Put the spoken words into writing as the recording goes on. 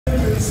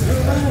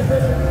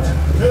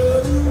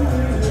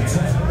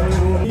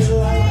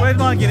Where's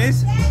my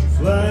Guinness?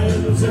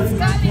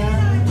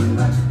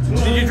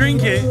 Did you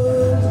drink it?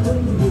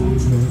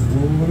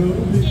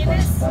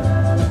 Guinness.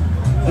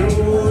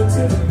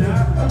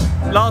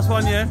 Last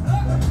one, yeah?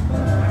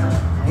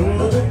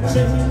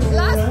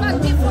 Last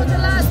one before the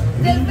last,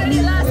 the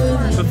very last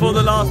one. Before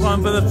the last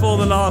one, for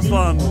the last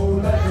one.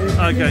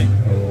 Okay.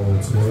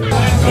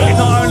 It's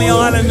not only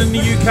Ireland and the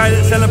UK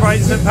that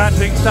celebrates St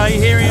Patrick's Day.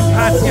 Here in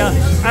Pattaya,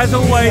 as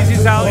always,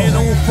 it's out in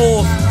all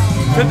force.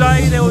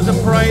 Today there was a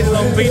parade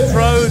along Beach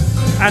Road,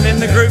 and then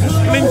the group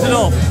splintered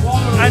off.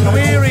 And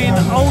we're in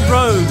Old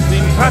Road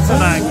in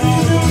Pattaya,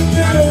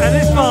 and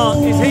this mark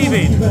is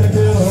heaving.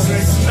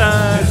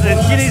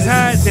 There's Guinness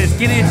hats, there's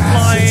Guinness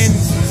flying.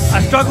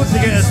 I struggled to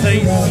get a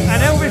seat,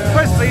 and Elvis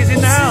Presley is in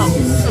the house.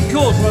 Of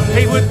course,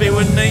 he would be,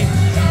 wouldn't he?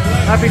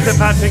 Happy St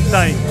Patrick's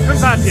Day from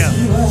Pattaya.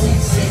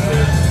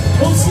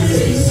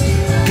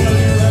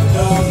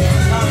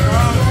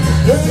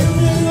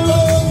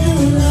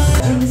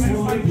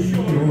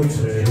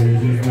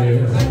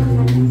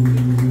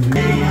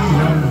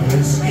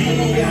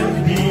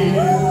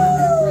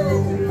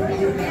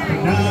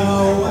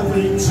 Now I'm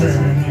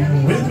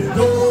returning with the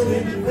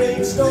golden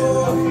great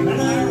store,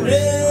 and I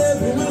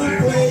never will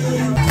play.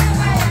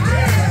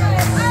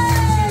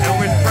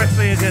 Elvis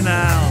Presley is in the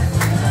house.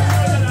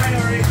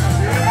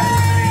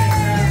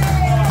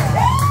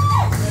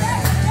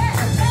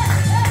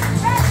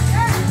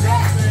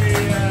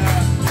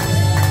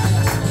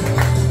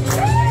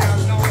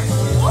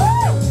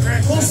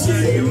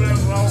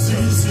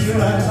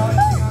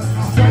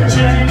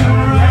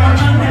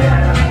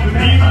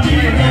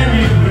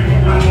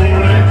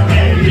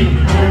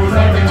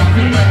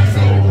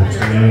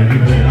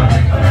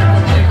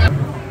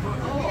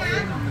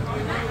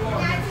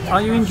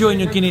 Are you enjoying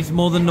your Guinness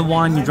more than the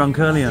wine you drank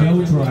earlier?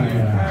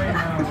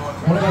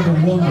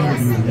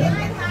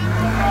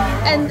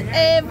 And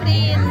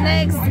every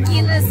next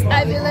Guinness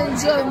I will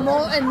enjoy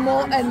more and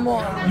more and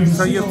more.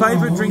 So your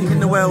favourite drink in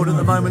the world at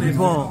the moment is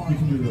what?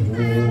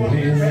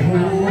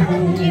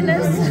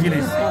 Guinness.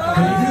 Guinness.